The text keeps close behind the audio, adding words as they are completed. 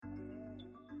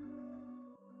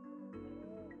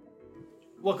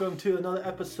Welcome to another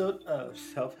episode of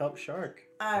Self Help Shark.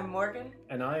 I'm Morgan.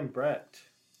 And I'm Brett.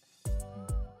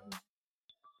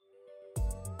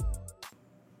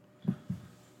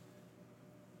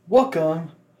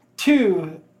 Welcome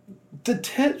to the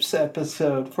tips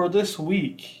episode for this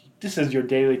week. This is your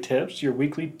daily tips, your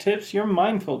weekly tips, your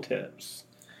mindful tips.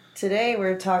 Today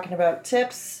we're talking about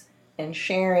tips and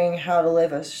sharing how to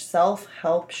live a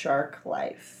self-help shark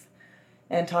life.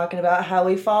 And talking about how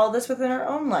we follow this within our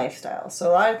own lifestyle. So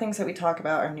a lot of things that we talk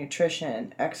about are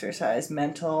nutrition, exercise,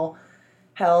 mental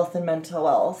health, and mental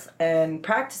wealth, and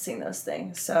practicing those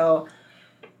things. So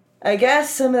I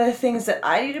guess some of the things that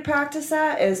I need to practice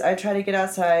at is I try to get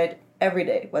outside every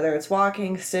day, whether it's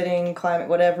walking, sitting, climbing,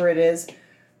 whatever it is.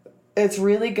 It's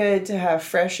really good to have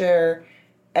fresh air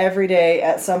every day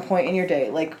at some point in your day.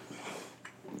 Like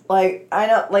I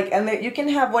know, and you can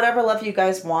have whatever level you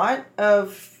guys want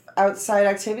of outside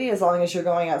activity as long as you're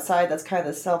going outside. That's kind of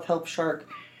the self-help shark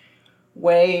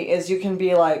way, is you can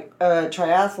be like a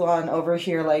triathlon over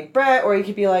here like Brett, or you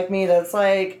could be like me that's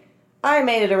like, I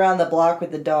made it around the block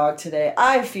with the dog today.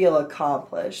 I feel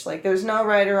accomplished. Like, there's no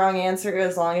right or wrong answer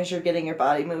as long as you're getting your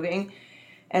body moving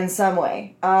in some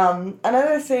way.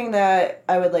 Another thing that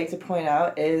I would like to point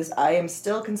out is I am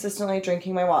still consistently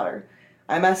drinking my water.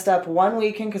 I messed up one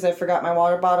weekend because I forgot my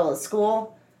water bottle at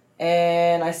school,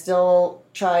 and I still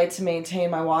tried to maintain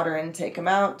my water intake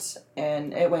amount,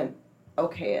 and it went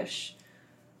okay-ish.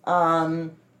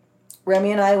 Remy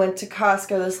and I went to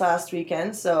Costco this last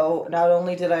weekend, so not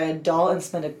only did I adult and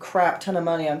spend a crap ton of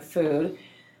money on food,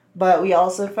 but we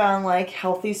also found, like,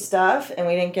 healthy stuff, and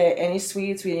we didn't get any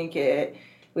sweets, we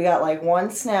got, like, one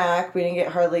snack, we didn't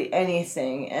get hardly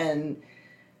anything, and,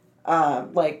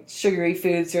 like, sugary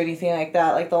foods or anything like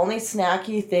that. Like, the only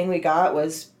snacky thing we got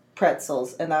was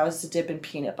pretzels, and that was to dip in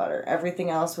peanut butter. Everything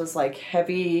else was, like,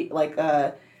 heavy, like,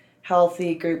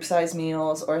 healthy group-size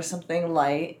meals or something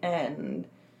light and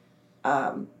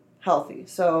healthy.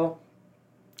 So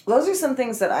those are some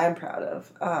things that I'm proud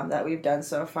of that we've done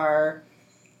so far.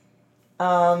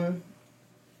 And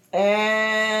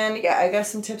yeah, I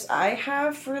guess some tips I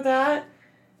have for that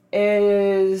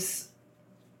is,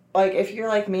 like, if you're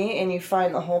like me and you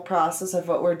find the whole process of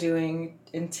what we're doing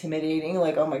intimidating,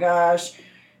 like, oh my gosh,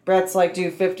 Brett's like,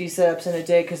 do 50 sit-ups in a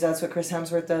day because that's what Chris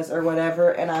Hemsworth does or whatever,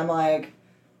 and I'm like,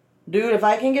 dude, if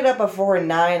I can get up before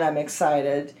 9, I'm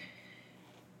excited.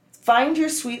 Find your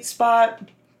sweet spot.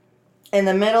 In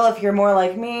the middle, if you're more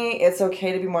like me, it's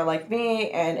okay to be more like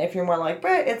me, and if you're more like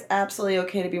Brett, it's absolutely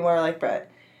okay to be more like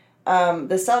Brett.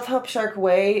 The self-help shark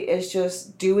way is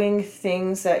just doing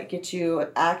things that get you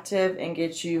active and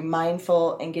get you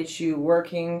mindful and get you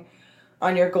working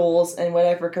on your goals in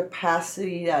whatever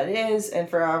capacity that is and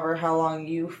for however how long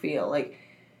you feel. Like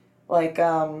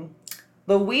the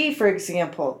Wii, for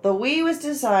example. The Wii was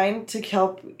designed to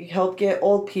help get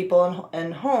old people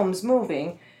and homes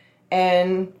moving,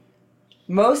 and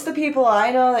most of the people I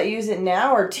know that use it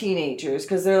now are teenagers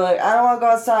because they're like, I don't want to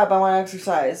go outside, but I want to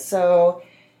exercise. So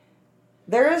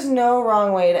there is no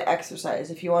wrong way to exercise.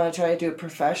 If you want to try to do it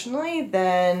professionally,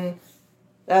 then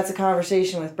that's a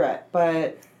conversation with Brett.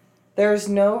 But there's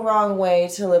no wrong way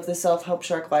to live the self-help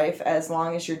shark life as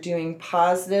long as you're doing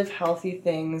positive, healthy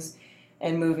things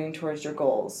and moving towards your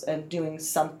goals and doing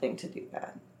something to do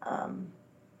that.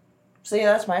 So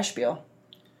yeah, that's my spiel.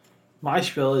 My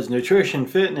spiel is nutrition,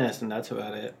 fitness, and that's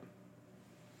about it.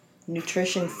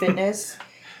 Nutrition, fitness.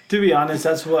 To be honest,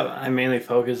 that's what I mainly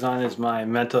focus on, is my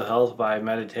mental health by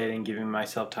meditating, giving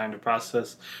myself time to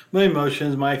process my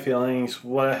emotions, my feelings,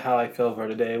 how I feel for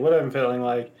today, what I'm feeling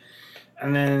like.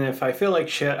 And then if I feel like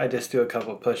shit, I just do a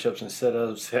couple of push-ups and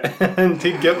sit-ups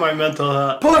to get my mental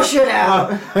health. Push it out!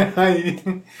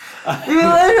 You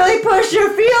literally push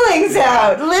your feelings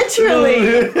out!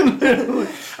 Literally!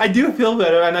 I do feel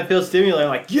better, and I feel stimulated.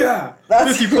 Like, yeah,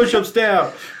 50 push-ups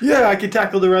down. Yeah, I can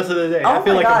tackle the rest of the day. I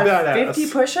feel like a badass.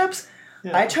 50 push-ups?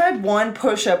 Yeah. I tried one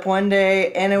push-up one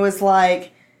day, and it was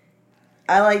like,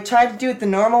 I tried to do it the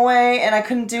normal way, and I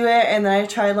couldn't do it, and then I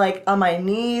tried on my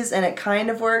knees, and it kind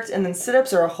of worked, and then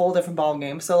sit-ups are a whole different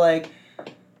ballgame. So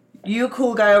you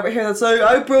cool guy over here that's like,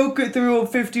 I broke it through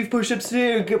 50 push-ups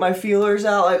today to get my feelers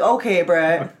out. Okay,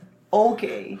 Brett.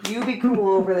 Okay. You be cool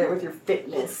over there with your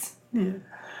fitness. Yeah.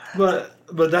 But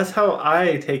that's how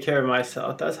I take care of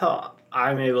myself. That's how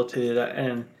I'm able to do that,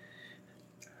 and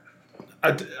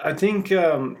I think,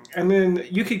 and then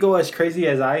you could go as crazy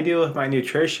as I do with my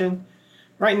nutrition.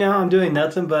 Right now, I'm doing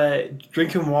nothing but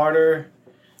drinking water,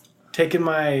 taking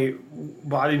my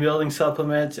bodybuilding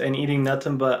supplements, and eating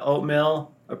nothing but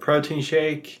oatmeal, a protein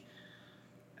shake,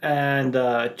 and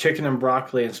chicken and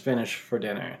broccoli and spinach for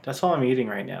dinner. That's all I'm eating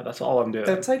right now. That's all I'm doing.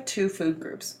 That's 2 food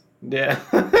groups. Yeah.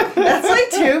 That's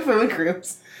like 2 food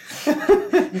groups.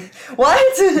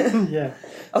 What? Yeah.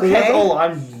 So Okay. that's all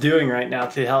I'm doing right now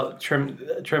to help trim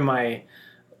my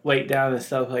weight down and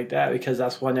stuff like that, because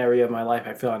that's one area of my life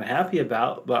I feel unhappy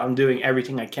about, but I'm doing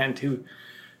everything I can to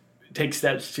take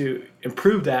steps to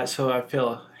improve that, so I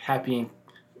feel happy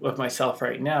with myself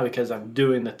right now because I'm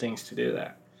doing the things to do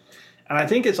that. And I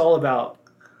think it's all about,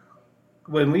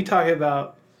 when we talk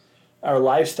about our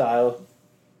lifestyle,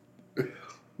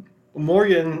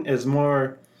 Morgan is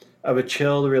more of a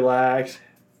chilled, relaxed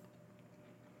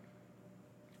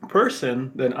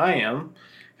person than I am,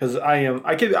 because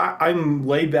I'm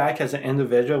laid back as an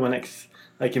individual when it's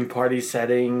like in party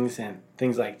settings and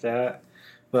things like that.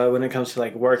 But when it comes to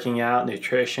like working out,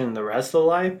 nutrition, the rest of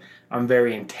life, I'm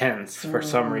very intense for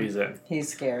some reason. He's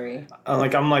scary.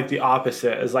 I'm like the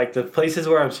opposite. It's like the places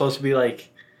where I'm supposed to be like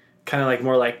kind of like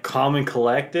more like calm and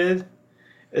collected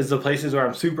is the places where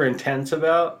I'm super intense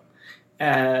about,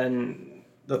 and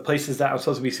the places that I'm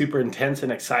supposed to be super intense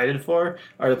and excited for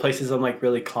are the places I'm like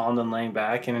really calm and laying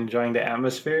back and enjoying the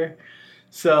atmosphere.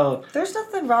 So There's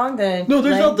nothing wrong then. no,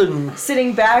 there's nothing.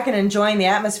 Sitting back and enjoying the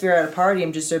atmosphere at a party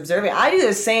and just observing. I do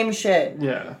the same shit.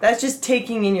 Yeah. That's just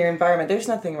taking in your environment. There's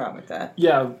nothing wrong with that.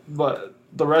 Yeah, but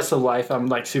the rest of life I'm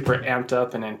like super amped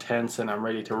up and intense and I'm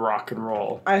ready to rock and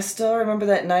roll. I still remember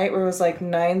that night where it was like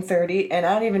 9:30 and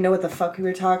I don't even know what the fuck we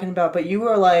were talking about, but you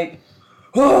were like,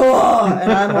 oh,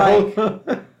 and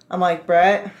I'm like,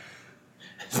 Brett,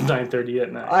 It's 9:30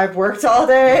 at night. I've worked all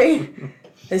day.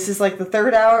 This is like the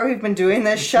 3rd hour we've been doing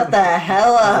this. Shut the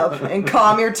hell up and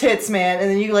calm your tits, man. And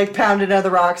then you like pounded another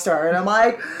rock star. And I'm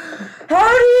like,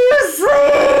 how do you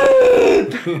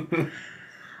sleep?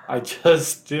 I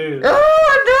just do.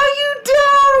 Oh, no, you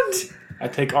don't. I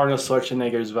take Arnold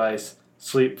Schwarzenegger's advice.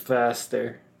 Sleep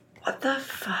faster. What the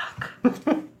fuck?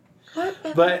 What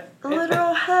in But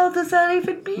literal hell does that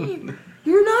even mean?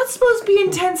 You're not supposed to be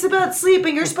intense about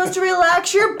sleeping. You're supposed to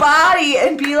relax your body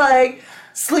and be like,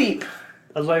 sleep.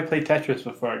 that's why I play Tetris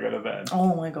before I go to bed.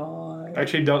 Oh my god.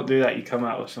 Actually, don't do that. You come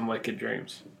out with some wicked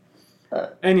dreams.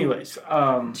 Anyways.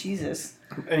 Jesus.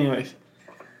 Anyways.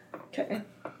 Okay.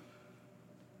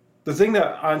 The thing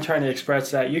that I'm trying to express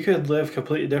is that you could live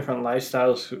completely different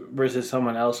lifestyles versus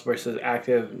someone else, versus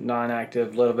active,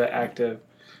 non-active, little bit active,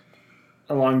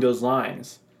 along those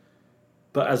lines.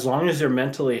 But as long as you're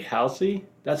mentally healthy,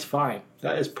 that's fine.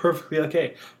 That is perfectly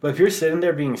okay. But if you're sitting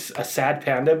there being a sad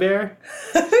panda bear,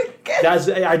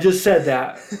 I just said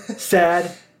that.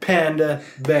 Sad panda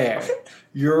bear.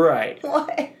 You're right.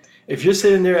 What? If you're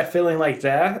sitting there feeling like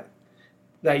that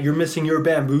you're missing your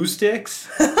bamboo sticks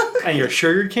and your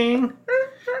sugar cane,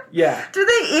 yeah. Do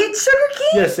they eat sugar cane?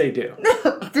 Yes, they do.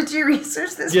 No. Did you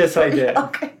research this? Yes, I did.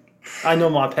 Okay. I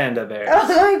know my panda bears. Oh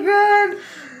my god.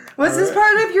 Was this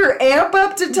part of your amp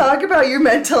up to talk about your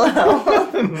mental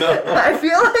health? No. I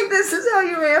feel like this is how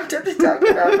you amped up to talk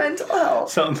about mental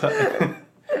health. Sometimes.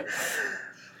 Okay.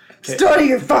 Study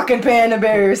your fucking panda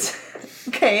bears.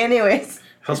 Okay, anyways.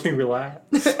 Helps me relax.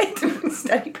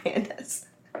 Study pandas.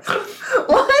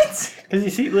 What? Because you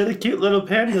see cute little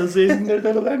pandas in their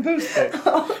little bamboo sticks.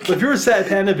 But if you're a sad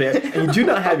panda bear and you do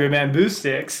not have your bamboo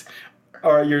sticks,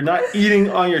 or you're not eating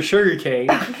on your sugar cane,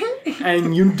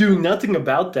 and you do nothing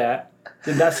about that,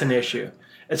 then that's an issue.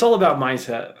 It's all about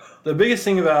mindset. The biggest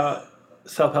thing about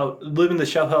self-help, living the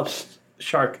self-help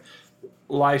shark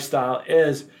lifestyle,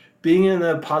 is being in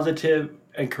a positive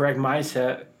and correct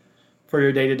mindset for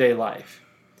your day-to-day life.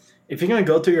 If you're going to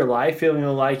go through your life feeling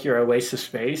like you're a waste of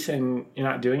space and you're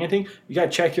not doing anything, you got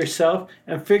to check yourself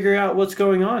and figure out what's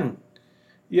going on.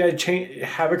 You got to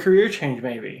have a career change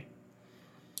maybe.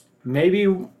 Maybe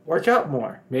work out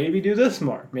more. Maybe do this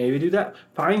more. Maybe do that.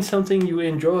 Find something you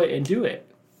enjoy and do it.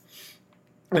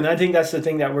 And I think that's the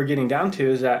thing that we're getting down to,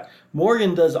 is that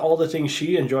Morgan does all the things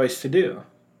she enjoys to do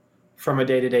from a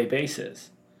day-to-day basis.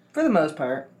 For the most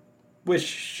part. Which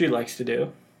she likes to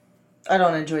do. I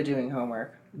don't enjoy doing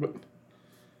homework.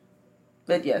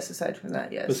 But yes, aside from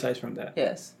that, yes. Besides from that.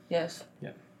 Yes. Yes.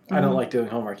 Yeah. I don't like doing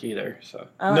homework either. So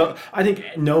I I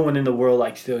think no one in the world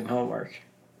likes doing homework.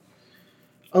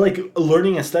 I like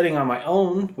learning and studying on my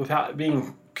own without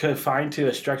being confined to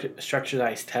a structured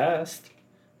test.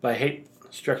 But I hate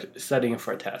studying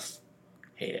for a test.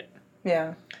 Hate it.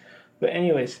 Yeah. But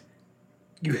anyways,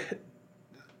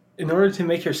 in order to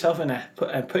make yourself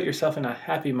put yourself in a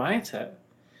happy mindset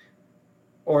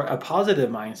or a positive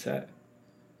mindset,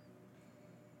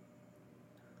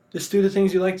 just do the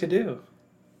things you like to do.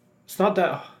 It's not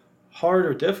that hard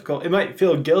or difficult. It might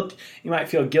feel guilt. You might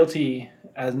feel guilty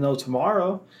as no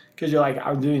tomorrow because you're like,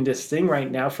 I'm doing this thing right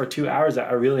now for 2 hours that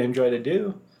I really enjoy to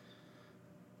do.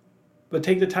 But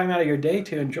take the time out of your day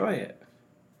to enjoy it.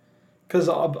 Because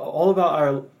all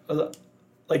about our,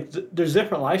 there's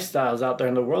different lifestyles out there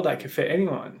in the world that could fit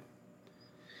anyone.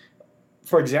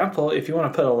 For example, if you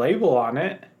want to put a label on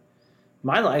it,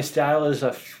 my lifestyle is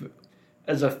a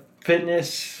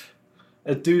fitness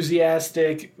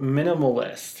enthusiastic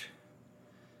minimalist.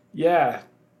 Yeah,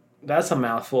 that's a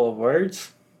mouthful of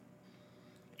words.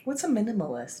 What's a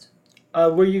minimalist?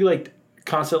 Where you like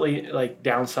constantly like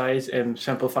downsize and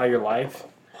simplify your life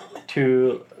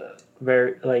to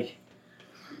very like.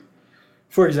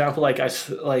 For example,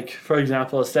 instead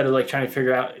of like trying to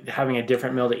figure out having a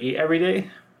different meal to eat every day,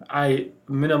 I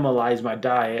minimalize my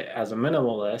diet as a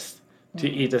minimalist to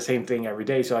eat the same thing every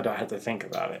day, so I don't have to think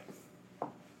about it.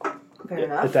 Fair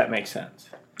enough. If that makes sense.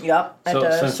 Yep, it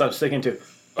does. So since I'm sticking to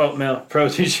oatmeal,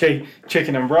 protein shake,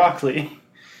 chicken, and broccoli,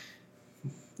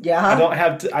 yeah, I don't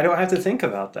have to think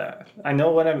about that. I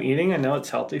know what I'm eating. I know it's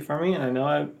healthy for me, and I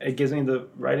know it gives me the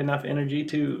right enough energy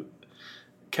to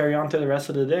carry on to the rest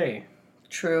of the day.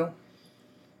 True.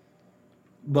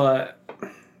 But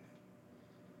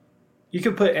you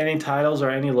can put any titles or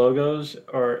any logos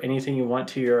or anything you want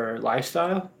to your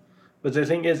lifestyle. But the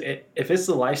thing is, if it's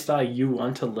the lifestyle you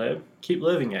want to live, keep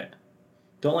living it.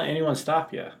 Don't let anyone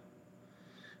stop you.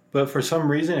 But for some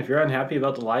reason, if you're unhappy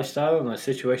about the lifestyle and the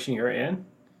situation you're in,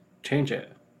 change it.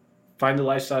 Find the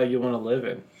lifestyle you want to live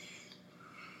in.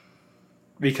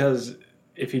 Because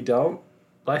if you don't,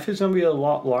 life is going to be a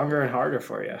lot longer and harder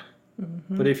for you.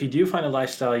 Mm-hmm. But if you do find a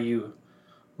lifestyle you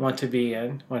want to be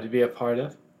in, want to be a part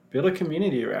of, build a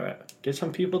community around it. Get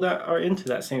some people that are into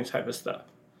that same type of stuff.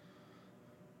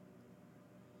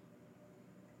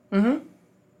 Mm-hmm.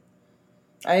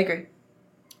 I agree.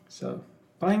 So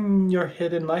find your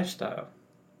hidden lifestyle.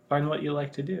 Find what you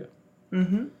like to do.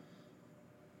 Mm-hmm.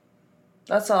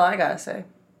 That's all I gotta say.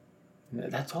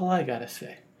 That's all I gotta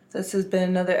say. This has been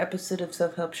another episode of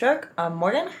Self-Help Shark. I'm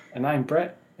Morgan. And I'm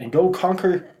Brett. And go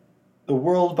conquer the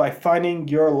world by finding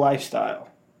your lifestyle.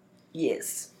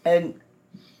 Yes. And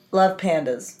love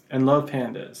pandas. And love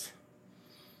pandas.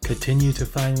 Continue to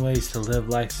find ways to live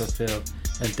life fulfilled.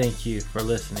 And thank you for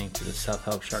listening to the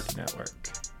Self-Help Shark Network.